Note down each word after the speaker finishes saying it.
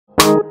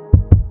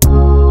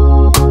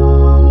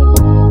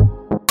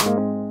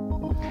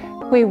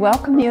We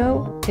welcome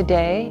you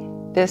today,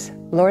 this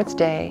Lord's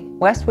Day,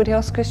 Westwood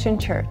Hills Christian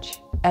Church,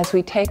 as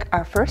we take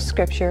our first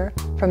scripture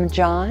from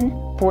John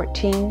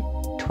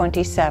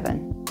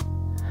 14:27.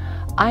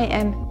 I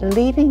am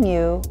leaving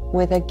you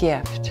with a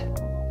gift,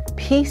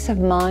 peace of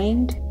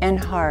mind and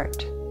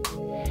heart.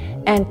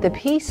 And the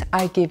peace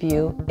I give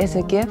you is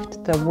a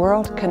gift the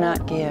world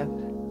cannot give.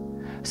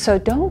 So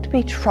don't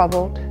be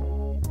troubled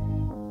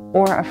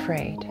or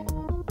afraid.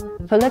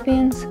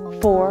 Philippians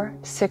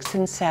 4:6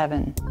 and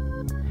 7.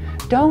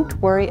 Don't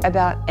worry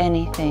about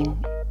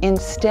anything.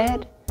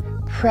 Instead,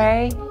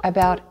 pray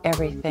about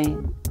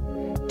everything.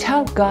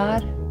 Tell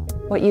God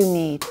what you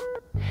need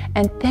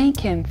and thank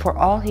Him for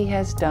all He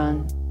has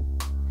done.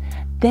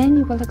 Then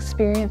you will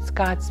experience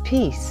God's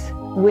peace,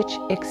 which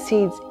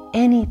exceeds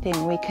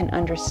anything we can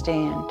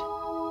understand.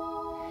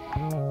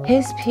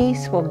 His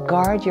peace will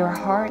guard your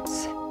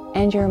hearts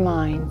and your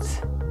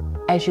minds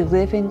as you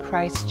live in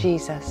Christ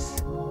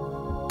Jesus.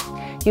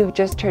 You have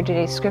just heard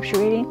today's scripture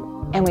reading,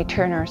 and we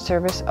turn our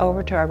service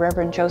over to our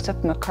Reverend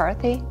Joseph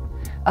McCarthy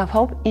of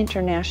Hope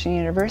International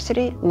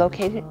University,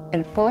 located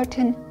in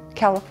Fullerton,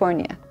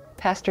 California.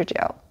 Pastor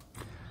Joe.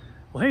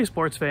 Well, hey,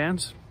 sports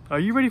fans. Are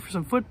you ready for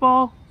some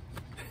football?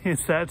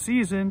 It's that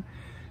season.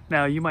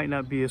 Now, you might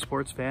not be a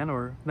sports fan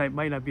or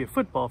might not be a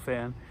football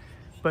fan,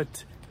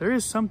 but there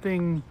is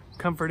something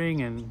comforting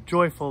and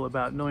joyful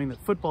about knowing that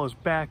football is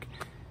back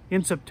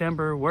in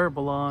September where it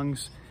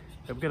belongs,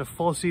 that we've got a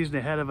full season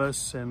ahead of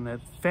us, and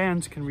that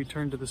fans can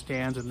return to the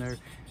stands, and they're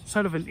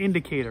sort of an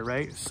indicator,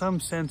 right? Some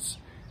sense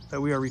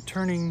that we are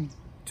returning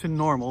to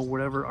normal,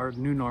 whatever our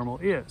new normal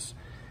is.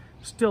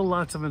 Still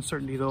lots of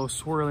uncertainty though,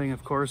 swirling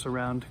of course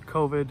around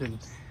COVID and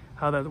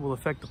how that will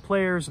affect the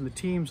players and the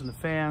teams and the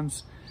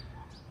fans.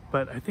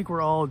 But I think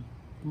we're all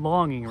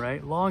longing,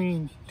 right?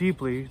 Longing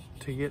deeply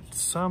to get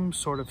some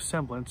sort of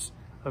semblance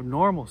of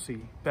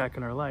normalcy back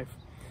in our life.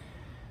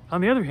 On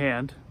the other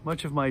hand,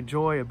 much of my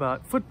joy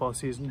about football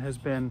season has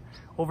been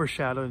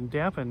overshadowed and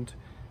dampened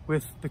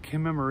with the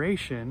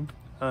commemoration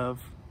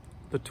of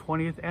the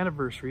 20th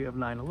anniversary of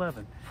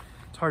 9/11.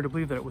 It's hard to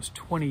believe that it was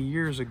 20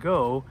 years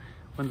ago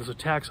when those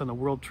attacks on the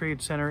World Trade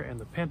Center and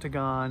the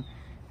Pentagon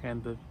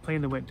and the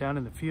plane that went down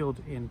in the field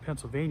in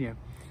Pennsylvania.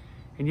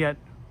 And yet,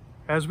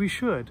 as we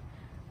should,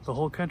 the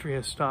whole country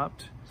has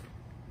stopped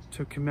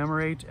to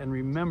commemorate and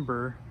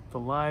remember the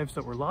lives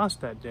that were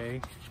lost that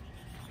day.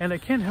 And I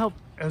can't help,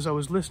 as I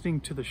was listening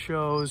to the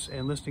shows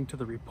and listening to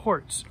the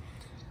reports,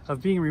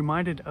 of being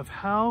reminded of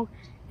how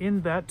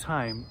in that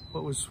time,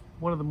 what was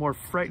one of the more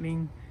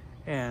frightening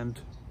and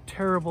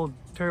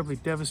terribly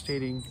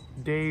devastating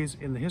days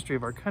in the history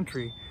of our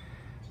country,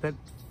 that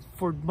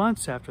for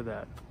months after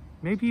that,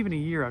 maybe even a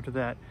year after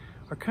that,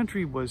 our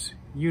country was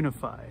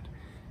unified.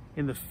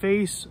 In the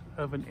face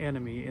of an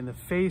enemy, in the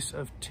face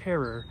of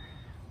terror,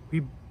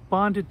 we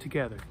bonded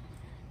together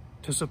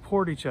to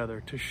support each other,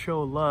 to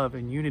show love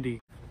and unity.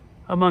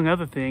 Among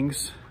other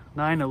things,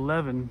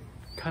 9/11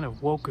 kind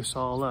of woke us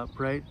all up,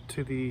 right,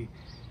 to the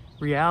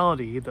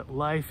reality that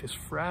life is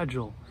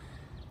fragile,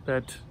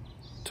 that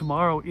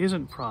tomorrow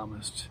isn't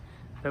promised,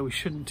 that we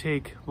shouldn't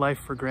take life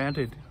for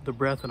granted, the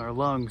breath in our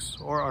lungs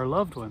or our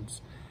loved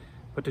ones,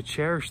 but to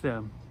cherish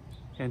them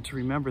and to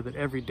remember that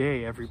every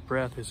day, every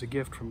breath is a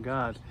gift from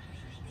God.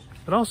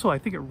 But also, I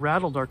think it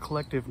rattled our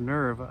collective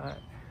nerve.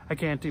 I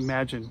can't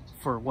imagine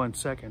for 1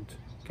 second,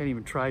 can't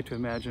even try to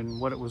imagine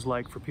what it was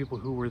like for people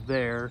who were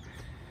there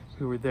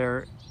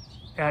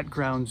at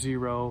ground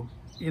zero,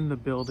 in the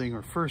building,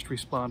 or first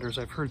responders.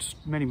 I've heard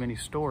many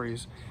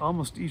stories.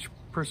 Almost each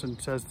person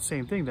says the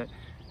same thing, that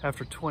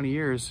after 20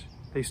 years,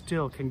 they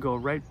still can go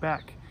right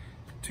back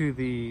to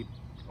the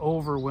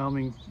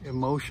overwhelming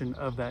emotion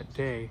of that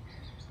day,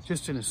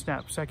 just in a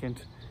snap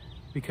second,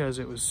 because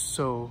it was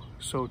so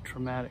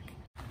traumatic.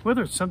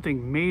 Whether it's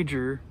something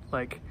major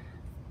like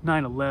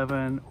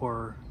 9/11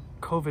 or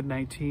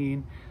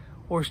COVID-19,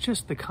 or it's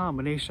just the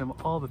combination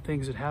of all the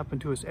things that happen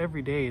to us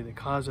every day that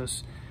cause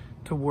us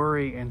to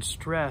worry and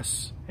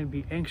stress and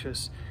be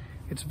anxious,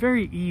 it's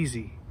very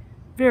easy,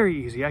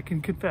 I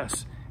can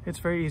confess, it's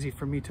very easy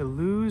for me to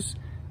lose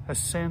a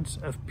sense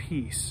of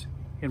peace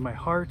in my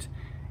heart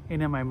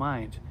and in my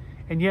mind.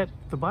 And yet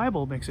the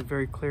Bible makes it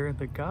very clear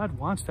that God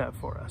wants that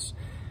for us.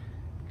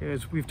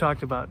 As we've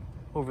talked about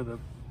over the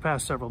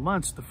past several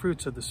months, the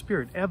fruits of the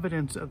Spirit,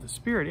 evidence of the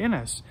Spirit in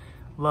us: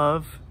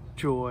 love,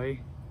 joy,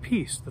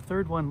 peace, the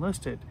third one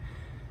listed.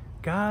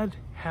 God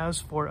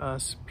has for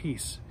us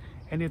peace,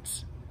 and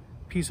it's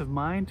peace of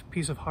mind,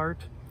 peace of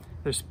heart.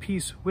 There's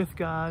peace with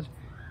God,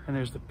 and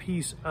there's the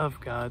peace of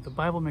God. The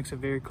Bible makes it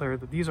very clear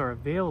that these are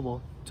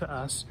available to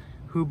us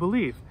who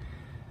believe.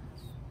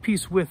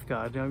 Peace with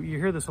God. Now, you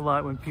hear this a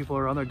lot when people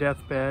are on their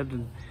deathbed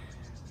and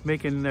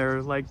making their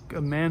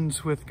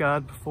amends with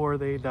God before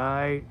they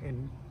die,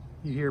 and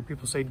you hear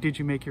people say, "Did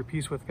you make your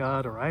peace with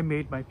God?" or "I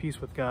made my peace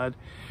with God,"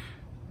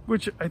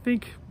 which I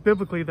think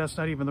biblically that's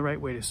not even the right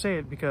way to say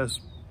it,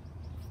 because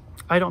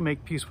I don't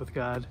make peace with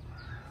God.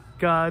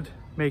 God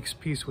makes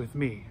peace with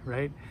me,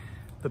 right?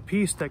 The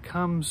peace that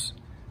comes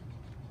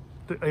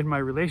in my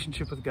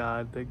relationship with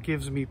God, that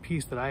gives me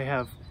peace that I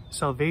have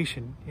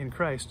salvation in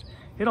Christ,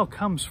 it all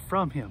comes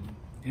from him.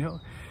 You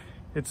know,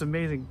 it's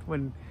amazing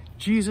when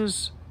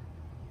Jesus,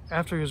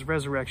 after his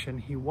resurrection,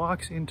 he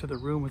walks into the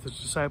room with his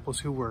disciples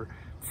who were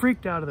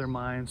freaked out of their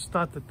minds,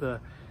 thought that the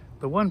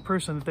one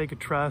person that they could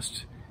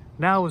trust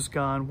now is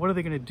gone. What are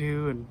they going to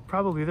do? And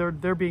probably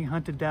they're being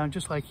hunted down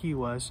just like he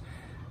was.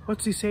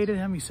 What's he say to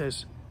them? He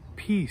says,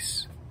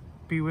 peace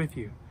be with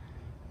you.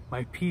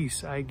 My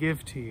peace I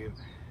give to you.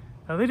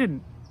 Now, they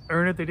didn't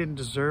earn it. They didn't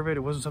deserve it.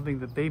 It wasn't something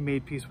that they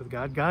made peace with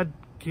God. God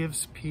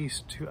gives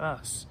peace to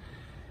us.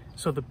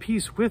 So the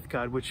peace with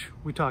God, which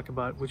we talk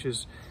about, which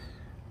is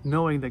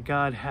knowing that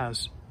God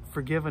has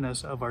forgiven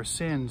us of our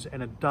sins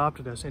and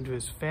adopted us into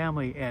his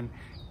family and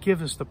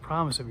gives us the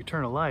promise of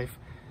eternal life,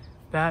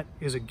 that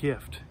is a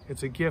gift.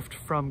 It's a gift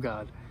from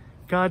God.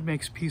 God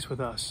makes peace with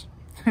us,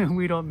 and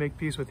we don't make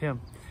peace with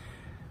him.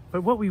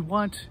 But what we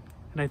want,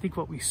 and I think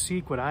what we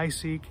seek, what I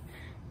seek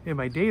in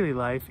my daily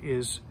life,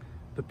 is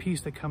the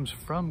peace that comes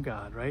from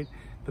God, right?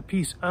 The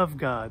peace of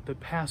God that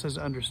passes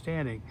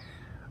understanding.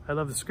 I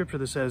love the scripture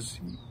that says,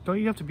 don't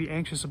you have to be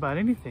anxious about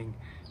anything,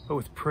 but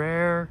with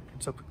prayer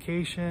and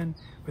supplication,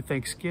 with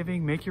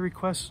thanksgiving, make your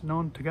requests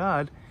known to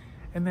God,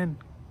 and then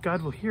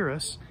God will hear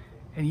us,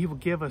 and he will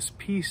give us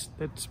peace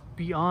that's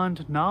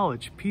beyond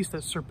knowledge, peace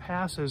that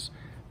surpasses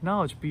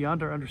knowledge,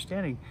 beyond our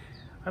understanding.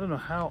 I don't know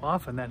how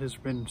often that has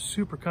been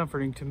super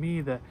comforting to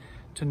me, that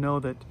to know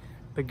that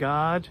the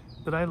God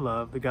that I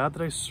love, the God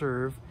that I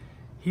serve,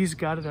 he's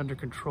got it under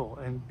control.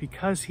 And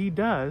because he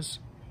does,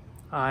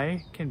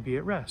 I can be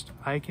at rest.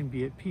 I can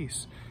be at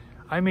peace.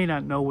 I may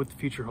not know what the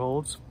future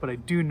holds, but I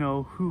do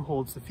know who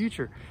holds the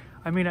future.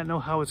 I may not know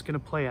how it's going to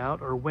play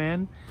out or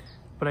when,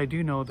 but I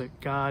do know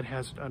that God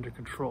has it under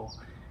control.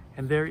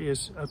 And there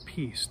is a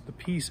peace. The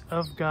peace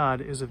of God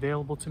is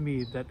available to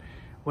me, that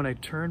when I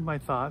turn my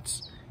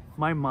thoughts,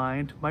 my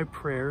mind, my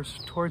prayers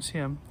towards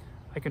him,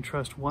 I can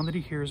trust, 1, that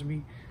he hears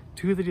me,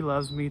 2, that he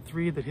loves me,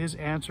 3, that his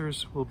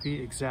answers will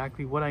be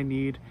exactly what I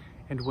need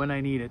and when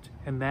I need it.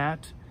 And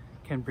that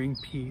can bring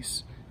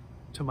peace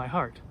to my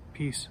heart,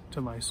 peace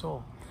to my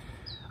soul.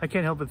 I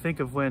can't help but think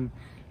of when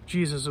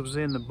Jesus was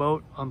in the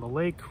boat on the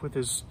lake with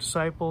his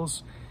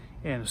disciples,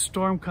 and a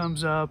storm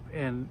comes up,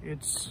 and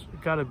it's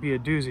got to be a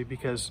doozy,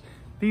 because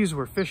these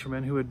were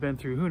fishermen who had been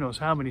through who knows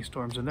how many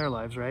storms in their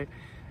lives, right?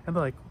 And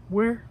they're like,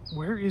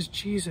 where is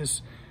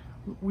Jesus?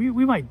 We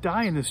might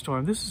die in this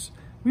storm.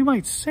 We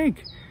might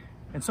sink.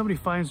 And somebody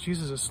finds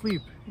Jesus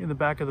asleep in the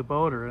back of the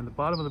boat or in the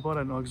bottom of the boat,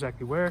 I don't know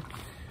exactly where.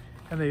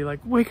 And they like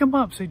wake him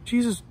up, say,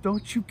 Jesus,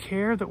 don't you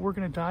care that we're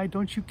going to die?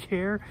 Don't you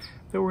care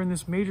that we're in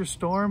this major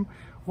storm?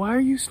 Why are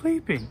you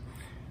sleeping?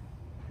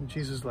 And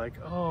Jesus is like,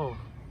 oh,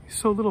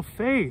 so little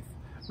faith,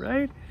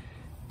 right?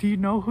 Do you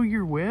know who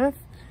you're with?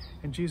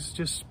 And Jesus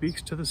just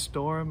speaks to the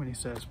storm and he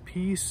says,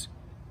 peace,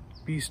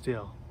 be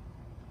still.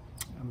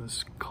 And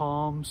this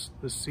calms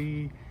the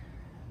sea,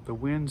 the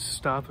winds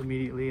stop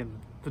immediately, and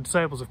the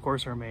disciples, of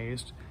course, are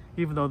amazed,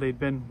 even though they'd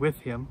been with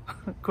him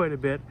quite a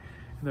bit,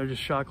 and they're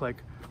just shocked,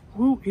 like,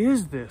 who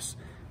is this,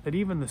 that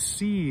even the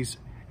seas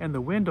and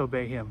the wind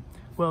obey him?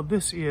 Well,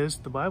 this is,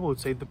 the Bible would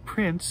say, the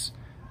Prince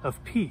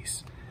of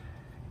Peace.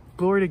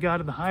 Glory to God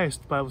in the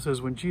highest, the Bible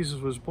says, when Jesus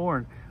was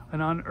born,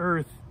 and on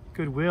earth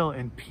goodwill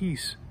and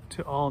peace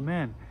to all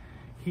men.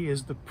 He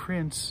is the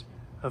Prince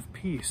of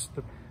Peace.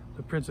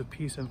 The Prince of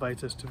Peace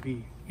invites us to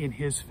be in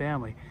his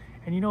family.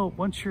 And you know,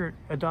 once you're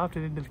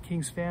adopted into the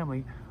King's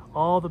family,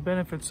 all the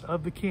benefits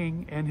of the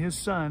King and his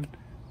Son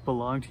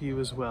belong to you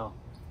as well,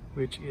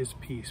 which is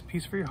peace.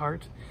 Peace for your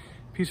heart,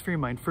 peace for your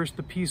mind. First,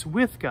 the peace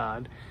with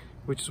God,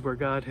 which is where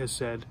God has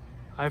said,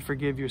 I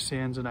forgive your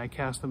sins and I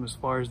cast them as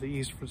far as the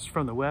east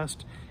from the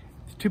west,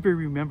 to be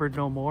remembered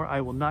no more.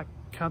 I will not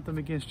count them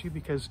against you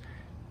because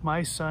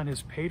my Son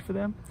has paid for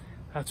them.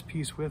 That's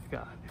peace with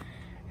God.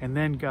 And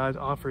then God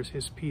offers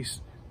his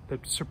peace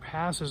that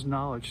surpasses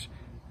knowledge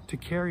to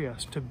carry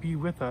us, to be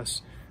with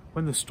us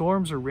when the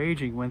storms are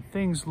raging, when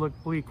things look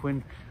bleak,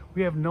 when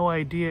we have no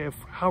idea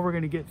how we're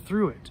going to get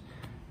through it.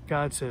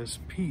 God says,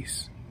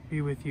 peace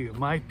be with you.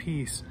 My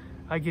peace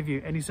I give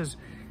you. And he says,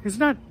 it's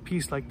not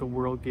peace like the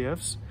world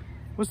gives.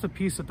 What's the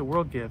peace that the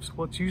world gives?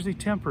 Well, it's usually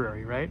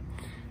temporary, right?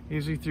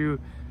 Usually through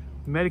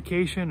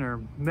medication or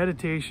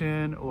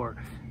meditation or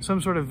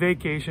some sort of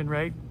vacation,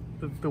 right?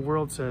 The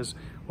world says,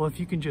 well, if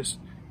you can just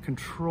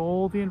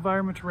control the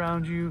environment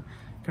around you,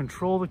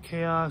 control the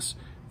chaos,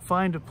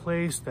 find a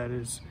place that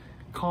is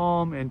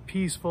calm and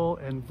peaceful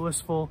and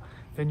blissful,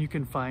 then you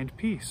can find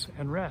peace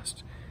and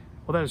rest.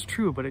 Well, that is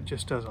true, but it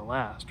just doesn't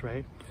last,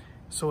 right?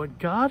 So what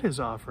God is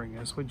offering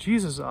us, what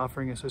Jesus is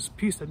offering us, is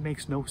peace that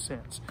makes no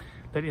sense.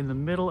 That in the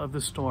middle of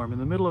the storm, in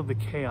the middle of the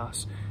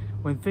chaos,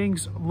 when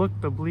things look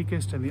the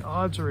bleakest and the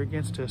odds are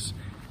against us,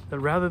 that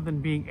rather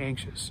than being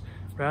anxious,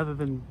 rather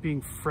than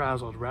being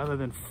frazzled, rather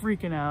than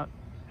freaking out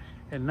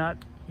and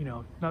not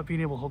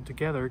being able to hold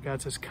together,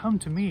 God says, come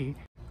to me.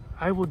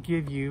 I will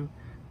give you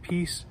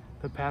peace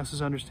that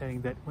passes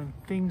understanding, that when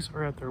things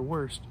are at their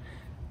worst,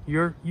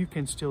 you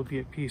can still be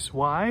at peace.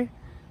 Why?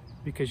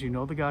 Because you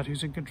know the God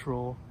who's in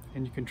control,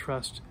 and you can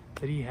trust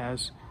that he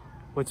has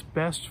what's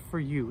best for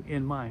you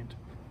in mind.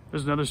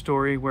 There's another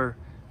story where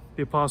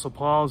the Apostle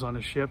Paul is on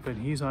a ship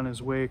and he's on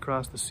his way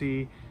across the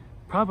sea,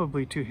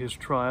 probably to his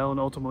trial and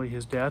ultimately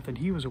his death, and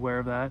he was aware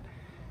of that.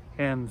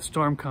 And the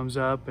storm comes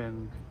up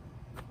and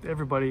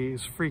everybody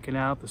is freaking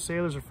out. The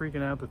sailors are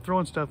freaking out. They're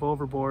throwing stuff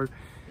overboard.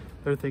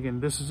 They're thinking,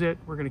 this is it.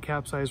 We're going to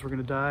capsize. We're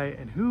going to die.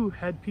 And who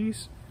had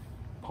peace?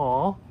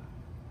 Paul.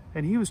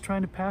 And he was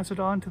trying to pass it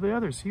on to the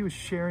others. He was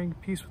sharing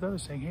peace with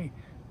others, saying, hey,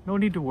 no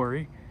need to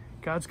worry.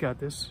 God's got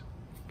this.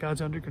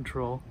 God's under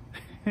control.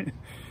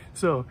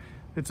 So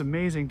it's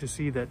amazing to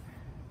see that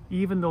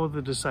even though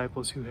the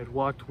disciples who had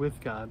walked with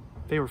God,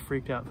 they were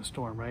freaked out in the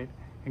storm, right?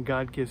 And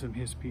God gives them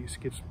his peace.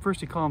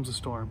 First he calms the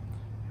storm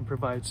and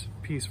provides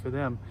peace for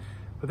them.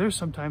 But there's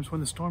sometimes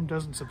when the storm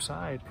doesn't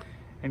subside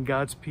and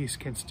God's peace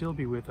can still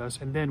be with us,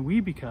 and then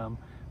we become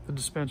the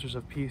dispensers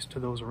of peace to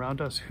those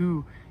around us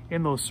who,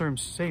 in those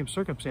same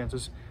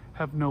circumstances,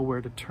 have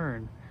nowhere to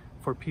turn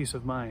for peace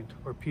of mind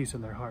or peace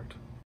in their heart.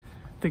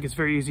 I think it's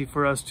very easy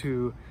for us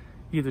to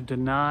either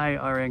deny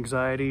our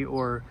anxiety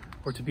or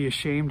to be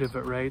ashamed of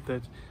it, right?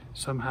 That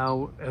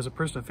somehow, as a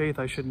person of faith,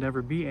 I should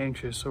never be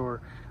anxious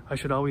or I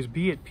should always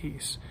be at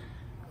peace.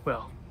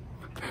 Well,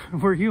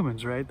 we're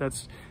humans, right?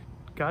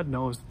 God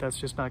knows that that's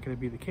just not going to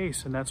be the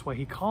case, and that's why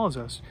he calls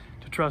us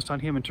to trust on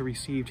him and to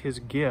receive his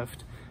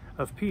gift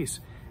of peace.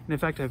 And in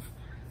fact,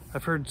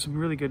 I've heard some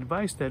really good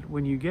advice that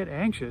when you get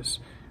anxious,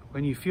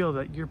 when you feel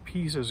that your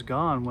peace is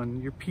gone,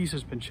 when your peace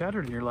has been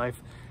shattered in your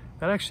life,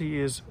 that actually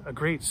is a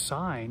great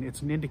sign.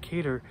 It's an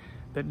indicator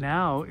that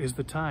now is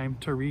the time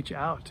to reach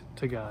out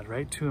to God,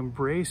 right? To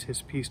embrace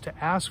his peace,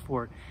 to ask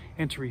for it,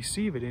 and to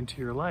receive it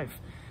into your life.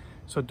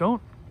 So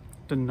don't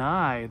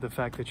deny the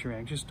fact that you're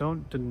anxious.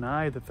 Don't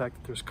deny the fact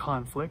that there's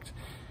conflict.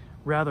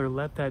 Rather,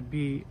 let that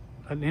be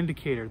an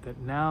indicator that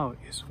now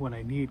is when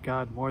I need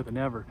God more than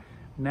ever.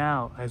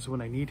 Now is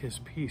when I need his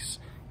peace,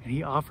 and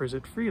he offers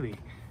it freely.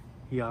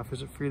 He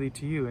offers it freely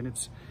to you, and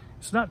it's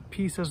not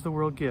peace as the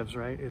world gives,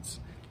 right? It's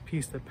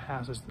peace that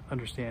passes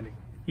understanding.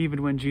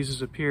 Even when Jesus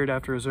appeared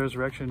after his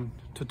resurrection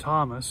to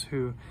Thomas,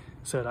 who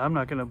said, I'm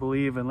not going to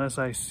believe unless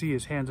I see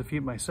his hands and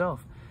feet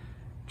myself,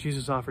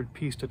 Jesus offered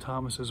peace to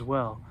Thomas as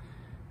well.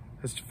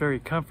 It's very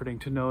comforting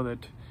to know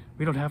that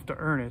we don't have to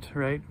earn it,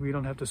 right? We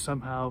don't have to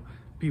somehow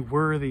be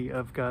worthy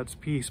of God's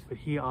peace, but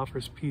he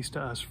offers peace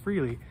to us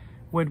freely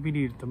when we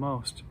need it the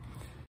most.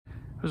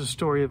 There's a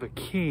story of a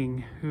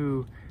king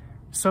who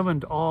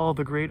summoned all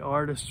the great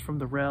artists from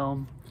the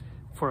realm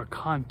for a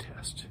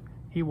contest.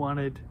 He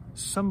wanted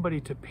somebody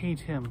to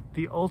paint him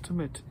the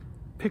ultimate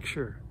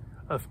picture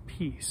of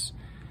peace.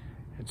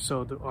 And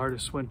so the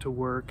artists went to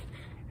work,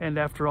 and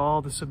after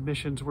all the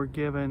submissions were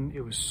given,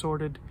 it was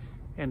sorted,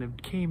 and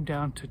it came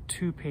down to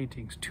two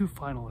paintings, two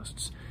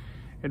finalists.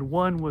 And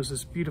one was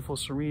this beautiful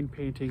serene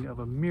painting of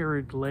a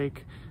mirrored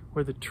lake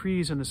where the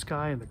trees and the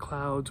sky and the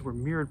clouds were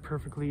mirrored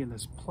perfectly in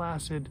this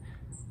placid,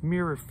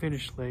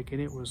 mirror-finished lake,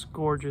 and it was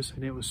gorgeous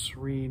and it was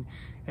serene,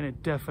 and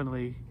it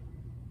definitely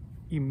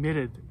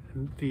emitted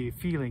the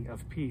feeling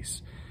of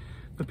peace.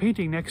 The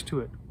painting next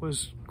to it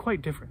was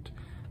quite different.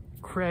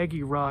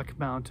 Craggy rock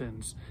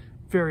mountains,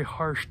 very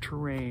harsh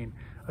terrain,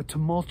 a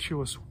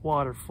tumultuous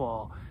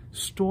waterfall,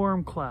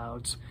 storm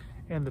clouds,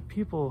 and the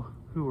people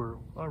who were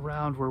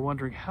around were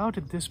wondering, how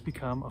did this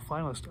become a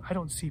finalist? I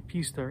don't see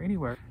peace there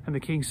anywhere. And the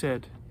king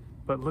said,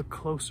 but look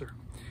closer.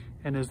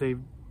 And as they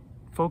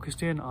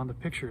focused in on the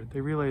picture,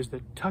 they realized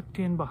that tucked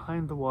in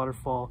behind the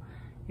waterfall,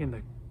 in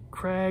the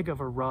crag of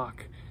a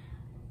rock,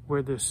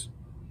 where this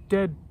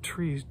dead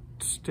tree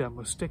stem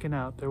was sticking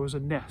out, there was a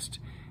nest.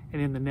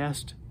 And in the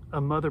nest, a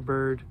mother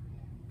bird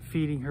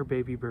feeding her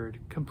baby bird,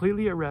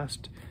 completely at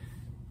rest,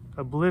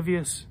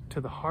 oblivious to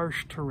the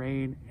harsh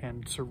terrain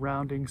and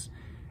surroundings.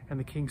 And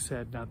the king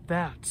said, now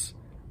that's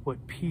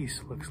what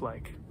peace looks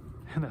like.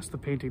 And that's the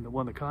painting that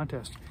won the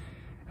contest.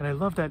 And I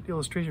love that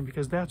illustration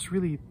because that's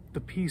really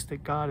the peace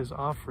that God is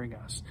offering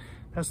us.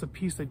 That's the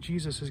peace that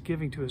Jesus is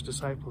giving to his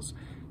disciples.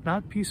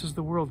 Not peace as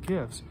the world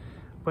gives,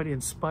 but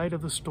in spite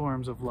of the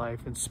storms of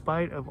life, in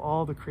spite of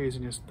all the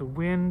craziness, the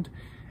wind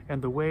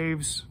and the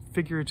waves,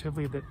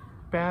 figuratively, that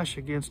bash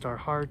against our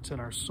hearts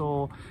and our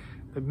soul,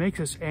 that makes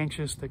us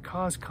anxious, that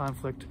cause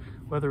conflict,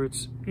 whether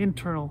it's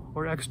internal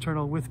or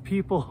external, with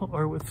people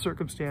or with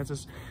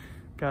circumstances,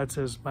 God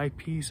says, my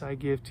peace I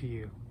give to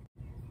you.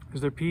 Is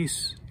there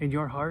peace in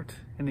your heart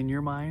and in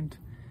your mind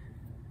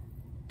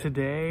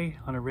today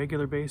on a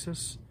regular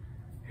basis?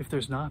 If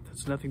there's not,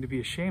 that's nothing to be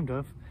ashamed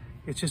of.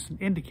 It's just an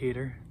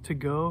indicator to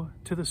go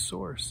to the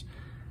source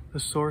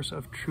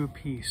of true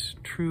peace,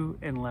 true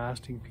and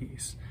lasting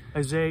peace.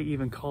 Isaiah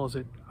even calls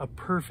it a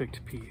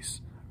perfect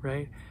peace,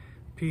 right?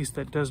 Peace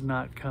that does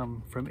not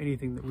come from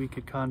anything that we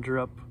could conjure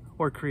up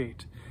or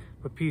create,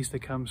 but peace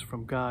that comes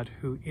from God,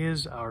 who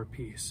is our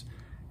peace,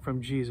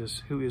 from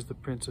Jesus, who is the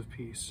Prince of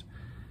Peace.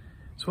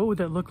 So what would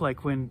that look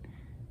like when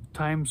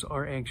times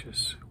are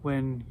anxious,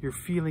 when you're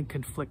feeling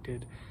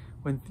conflicted,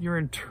 when you're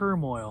in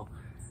turmoil,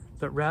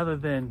 that rather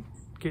than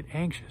get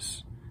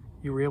anxious,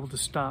 you were able to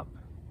stop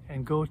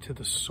and go to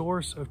the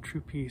source of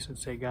true peace and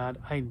say, God,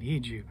 I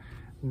need you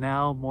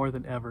now more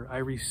than ever. I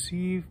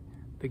receive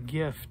the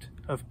gift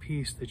of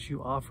peace that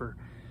you offer.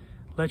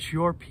 Let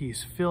your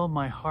peace fill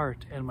my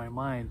heart and my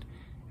mind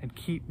and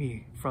keep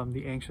me from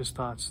the anxious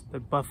thoughts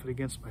that buffet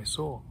against my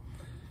soul.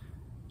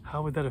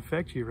 How would that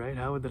affect you, right?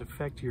 How would that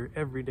affect your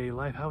everyday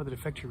life? How would it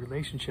affect your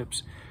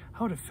relationships?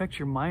 How would it affect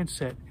your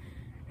mindset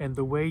and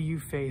the way you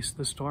face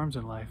the storms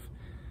in life?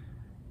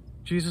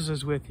 Jesus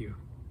is with you.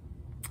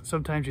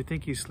 Sometimes you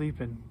think he's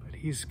sleeping, but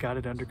he's got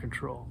it under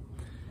control.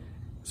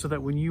 So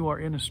that when you are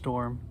in a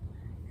storm,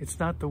 it's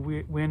not the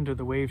wind or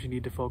the waves you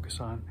need to focus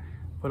on,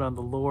 but on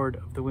the Lord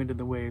of the wind and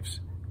the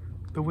waves.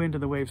 The wind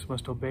and the waves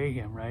must obey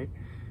him, right?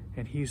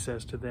 And he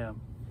says to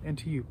them and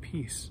to you,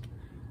 peace,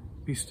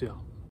 be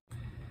still.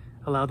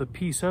 Allow the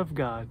peace of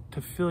God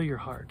to fill your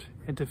heart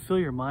and to fill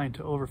your mind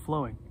to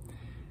overflowing,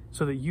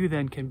 so that you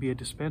then can be a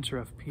dispenser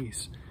of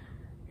peace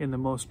in the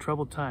most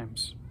troubled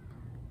times,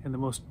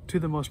 to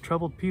the most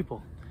troubled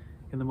people,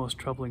 in the most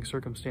troubling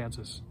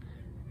circumstances.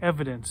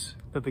 Evidence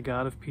that the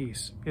God of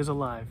peace is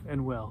alive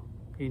and well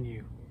in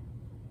you.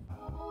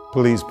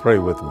 Please pray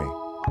with me.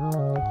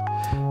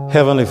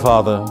 Heavenly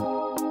Father,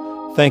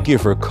 thank you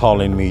for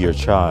calling me your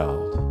child.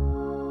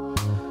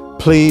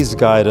 Please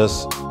guide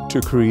us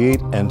to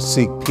create and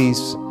seek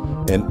peace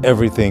in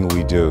everything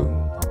we do.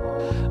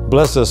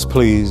 Bless us,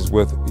 please,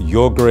 with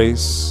your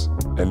grace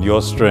and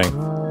your strength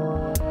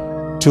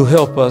to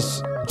help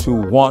us to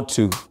want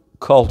to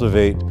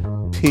cultivate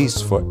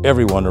peace for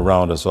everyone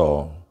around us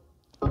all.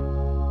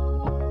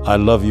 I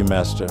love you,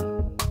 Master.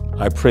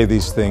 I pray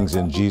these things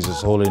in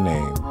Jesus' holy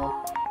name.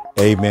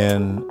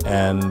 Amen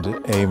and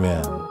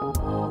amen.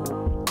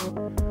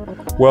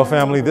 Well,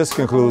 family, this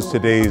concludes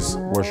today's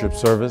worship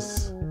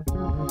service.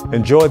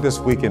 Enjoy this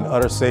week in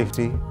utter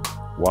safety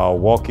while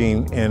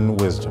walking in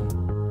wisdom.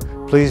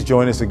 Please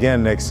join us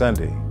again next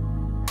Sunday.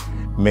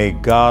 May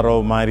God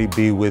Almighty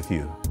be with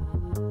you.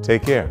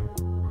 Take care.